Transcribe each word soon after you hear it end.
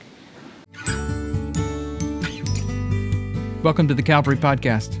Welcome to the Calvary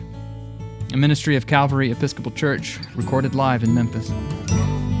Podcast, a ministry of Calvary Episcopal Church, recorded live in Memphis.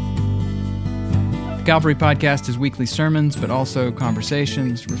 The Calvary Podcast is weekly sermons, but also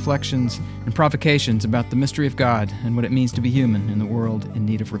conversations, reflections, and provocations about the mystery of God and what it means to be human in the world in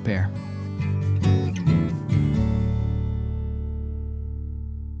need of repair.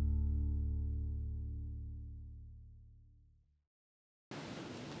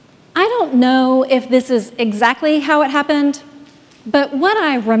 I don't know if this is exactly how it happened, but what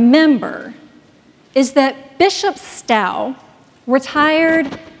I remember is that Bishop Stow,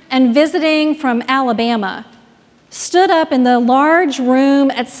 retired and visiting from Alabama, stood up in the large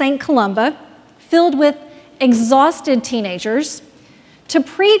room at St. Columba, filled with exhausted teenagers, to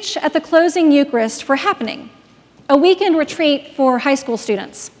preach at the closing Eucharist for Happening, a weekend retreat for high school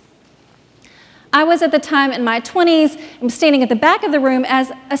students. I was at the time in my 20s and standing at the back of the room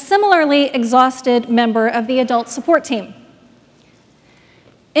as a similarly exhausted member of the adult support team.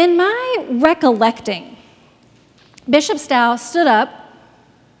 In my recollecting, Bishop Stow stood up,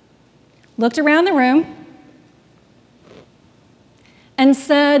 looked around the room, and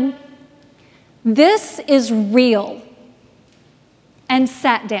said, "This is real," and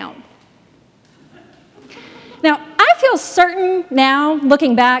sat down. Now, I feel certain now,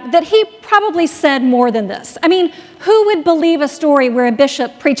 looking back, that he probably said more than this. I mean, who would believe a story where a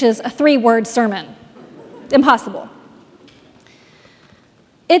bishop preaches a 3-word sermon? Impossible.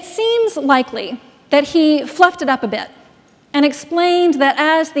 It seems likely that he fluffed it up a bit and explained that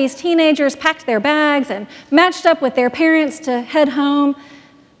as these teenagers packed their bags and matched up with their parents to head home,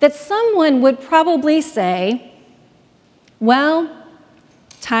 that someone would probably say, "Well,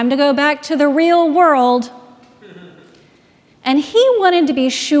 time to go back to the real world." And he wanted to be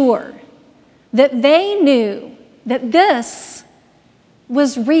sure that they knew that this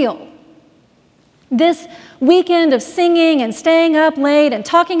was real. This weekend of singing and staying up late and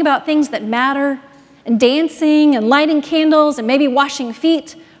talking about things that matter, and dancing and lighting candles and maybe washing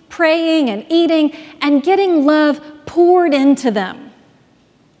feet, praying and eating and getting love poured into them.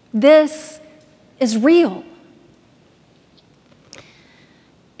 This is real.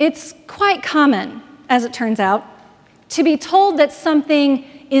 It's quite common, as it turns out, to be told that something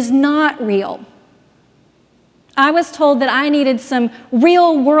is not real. I was told that I needed some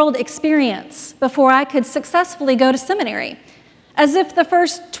real-world experience before I could successfully go to seminary, as if the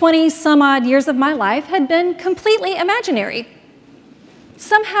first 20-some-odd years of my life had been completely imaginary,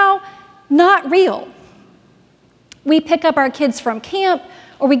 somehow not real. We pick up our kids from camp,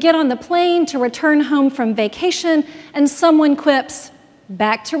 or we get on the plane to return home from vacation, and someone quips,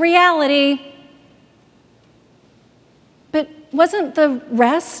 "Back to reality." But wasn't the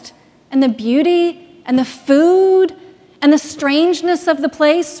rest and the beauty and the food and the strangeness of the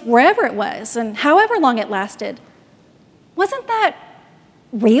place, wherever it was and however long it lasted, wasn't that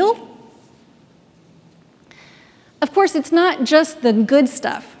real? Of course, it's not just the good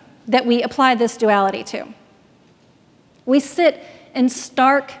stuff that we apply this duality to. We sit in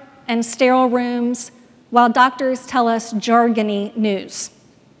stark and sterile rooms while doctors tell us jargony news.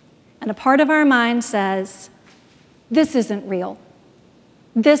 And a part of our mind says, "This isn't real.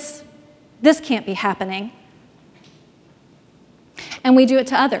 This can't be happening." And we do it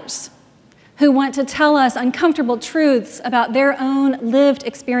to others who want to tell us uncomfortable truths about their own lived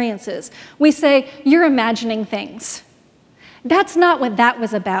experiences. We say, "You're imagining things. That's not what that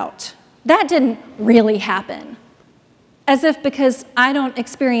was about. That didn't really happen." As if because I don't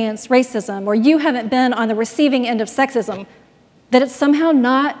experience racism or you haven't been on the receiving end of sexism, that it's somehow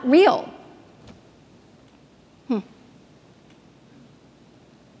not real.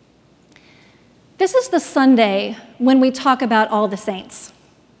 This is the Sunday when we talk about all the saints,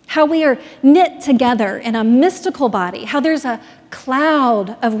 how we are knit together in a mystical body, how there's a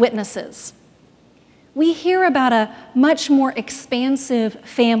cloud of witnesses. We hear about a much more expansive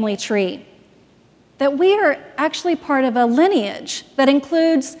family tree, that we are actually part of a lineage that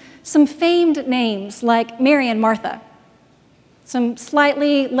includes some famed names like Mary and Martha, some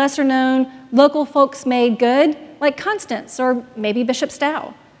slightly lesser-known local folks made good like Constance or maybe Bishop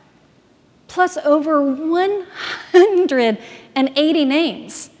Stow, plus over 180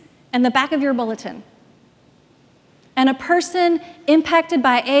 names in the back of your bulletin, and a person impacted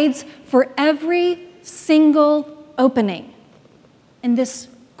by AIDS for every single opening in this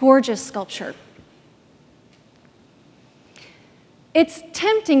gorgeous sculpture. It's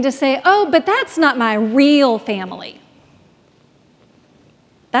tempting to say, "Oh, but that's not my real family."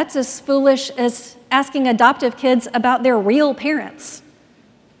 That's as foolish as asking adoptive kids about their real parents.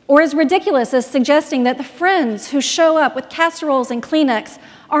 Or as ridiculous as suggesting that the friends who show up with casseroles and Kleenex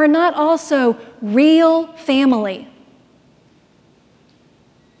are not also real family.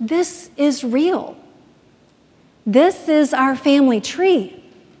 This is real. This is our family tree.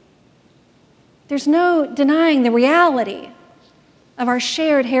 There's no denying the reality of our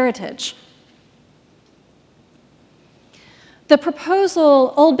shared heritage. The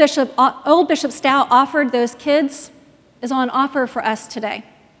proposal Old Bishop Stout offered those kids is on offer for us today.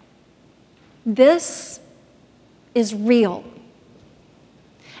 This is real.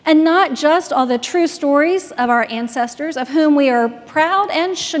 And not just all the true stories of our ancestors, of whom we are proud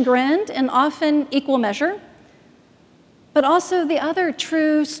and chagrined in often equal measure, but also the other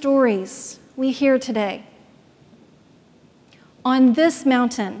true stories we hear today. On this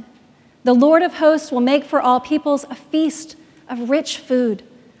mountain, the Lord of hosts will make for all peoples a feast of rich food,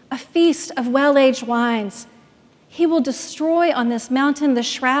 a feast of well-aged wines. He will destroy on this mountain the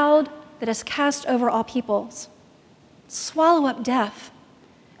shroud that is cast over all peoples, swallow up death,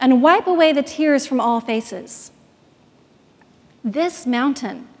 and wipe away the tears from all faces. This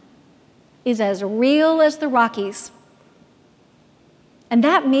mountain is as real as the Rockies. And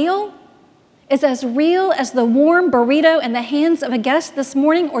that meal is as real as the warm burrito in the hands of a guest this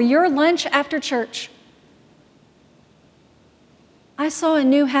morning or your lunch after church. I saw a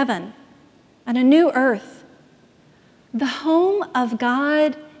new heaven and a new earth. The home of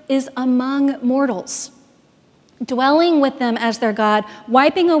God is among mortals, dwelling with them as their God,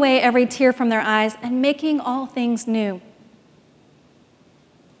 wiping away every tear from their eyes and making all things new.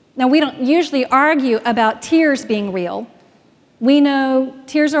 Now, we don't usually argue about tears being real. We know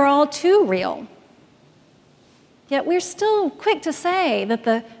tears are all too real. Yet we're still quick to say that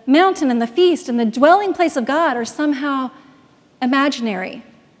the mountain and the feast and the dwelling place of God are somehow imaginary,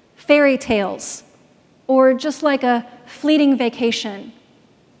 fairy tales, or just like a fleeting vacation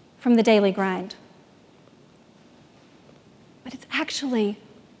from the daily grind. But it's actually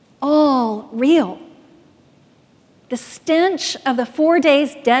all real. The stench of the 4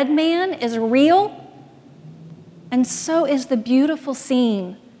 days dead man is real, and so is the beautiful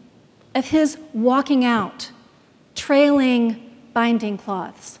scene of his walking out, trailing binding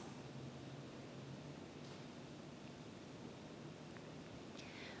cloths.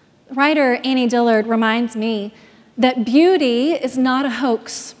 Writer Annie Dillard reminds me that beauty is not a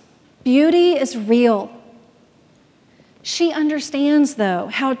hoax. Beauty is real. She understands, though,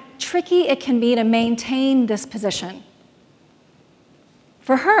 how tricky it can be to maintain this position.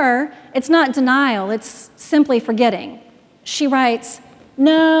 For her, it's not denial, it's simply forgetting. She writes,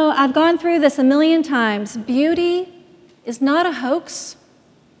 "No, I've gone through this a million times. Beauty is not a hoax.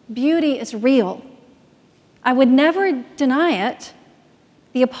 Beauty is real. I would never deny it.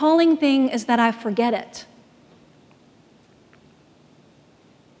 The appalling thing is that I forget it."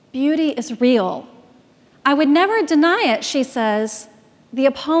 Beauty is real. I would never deny it, she says. The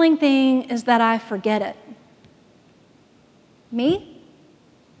appalling thing is that I forget it. Me?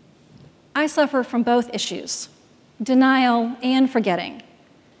 I suffer from both issues, denial and forgetting.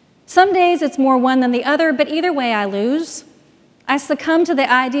 Some days it's more one than the other, but either way I lose. I succumb to the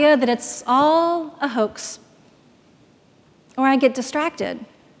idea that it's all a hoax. Or I get distracted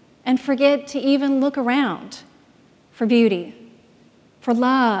and forget to even look around for beauty, for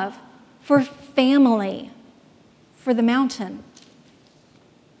love, for family, for the mountain.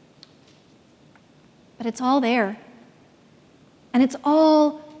 But it's all there, and it's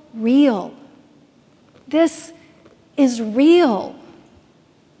all real. This is real.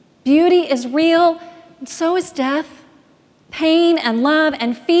 Beauty is real, and so is death, pain and love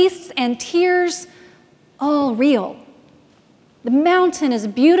and feasts and tears, all real. The mountain is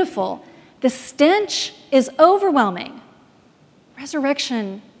beautiful. The stench is overwhelming.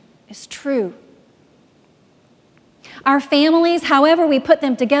 Resurrection is true. Our families, however we put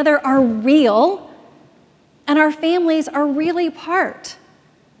them together, are real, and our families are really part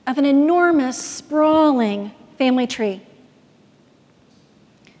of an enormous, sprawling family tree.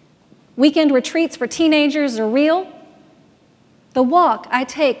 Weekend retreats for teenagers are real. The walk I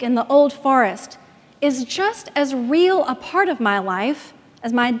take in the old forest is just as real a part of my life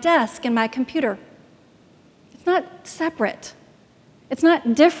as my desk and my computer. It's not separate. It's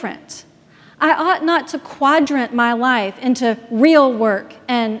not different. I ought not to quadrant my life into real work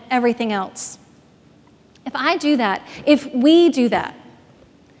and everything else. If I do that, if we do that,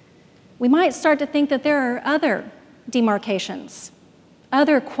 we might start to think that there are other demarcations,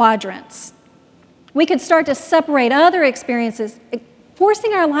 other quadrants. We could start to separate other experiences,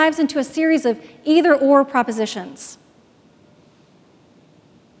 forcing our lives into a series of either-or propositions.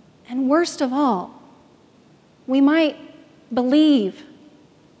 And worst of all, we might believe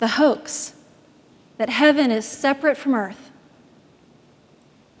the hoax that heaven is separate from earth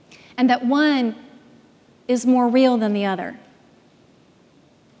and that one is more real than the other.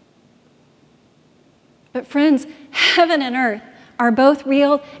 But friends, heaven and earth are both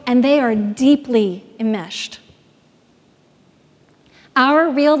real, and they are deeply enmeshed. Our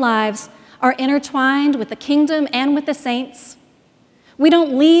real lives are intertwined with the kingdom and with the saints. We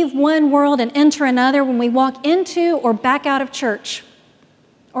don't leave one world and enter another when we walk into or back out of church,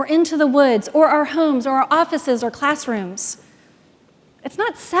 or into the woods, or our homes, or our offices, or classrooms. It's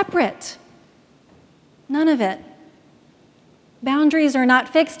not separate. None of it. Boundaries are not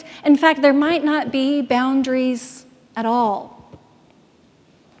fixed. In fact, there might not be boundaries at all,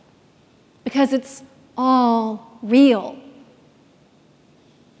 because it's all real.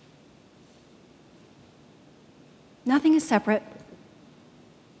 Nothing is separate.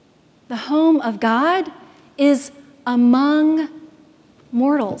 The home of God is among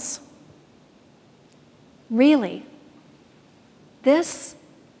mortals. Really. This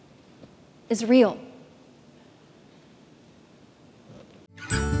is real.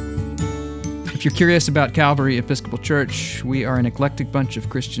 If you're curious about Calvary Episcopal Church, we are an eclectic bunch of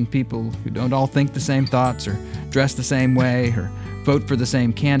Christian people who don't all think the same thoughts or dress the same way or vote for the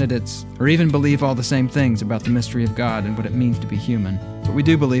same candidates or even believe all the same things about the mystery of God and what it means to be human. But we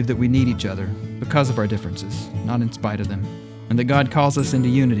do believe that we need each other because of our differences, not in spite of them, and that God calls us into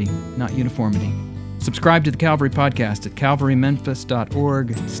unity, not uniformity. Subscribe to the Calvary Podcast at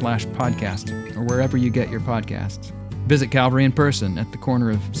calvarymemphis.org/podcast or wherever you get your podcasts. Visit Calvary in person at the corner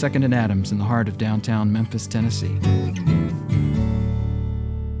of 2nd and Adams in the heart of downtown Memphis, Tennessee.